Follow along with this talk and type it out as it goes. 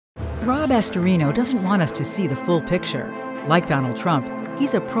Rob Astorino doesn't want us to see the full picture. Like Donald Trump,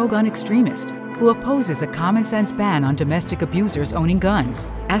 he's a pro-gun extremist who opposes a common-sense ban on domestic abusers owning guns.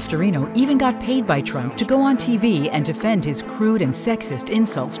 Astorino even got paid by Trump to go on TV and defend his crude and sexist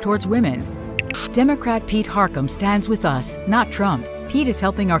insults towards women. Democrat Pete Harckham stands with us, not Trump. Pete is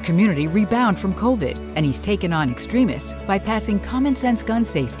helping our community rebound from COVID, and he's taken on extremists by passing common-sense gun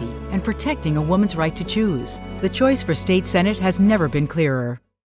safety and protecting a woman's right to choose. The choice for state senate has never been clearer.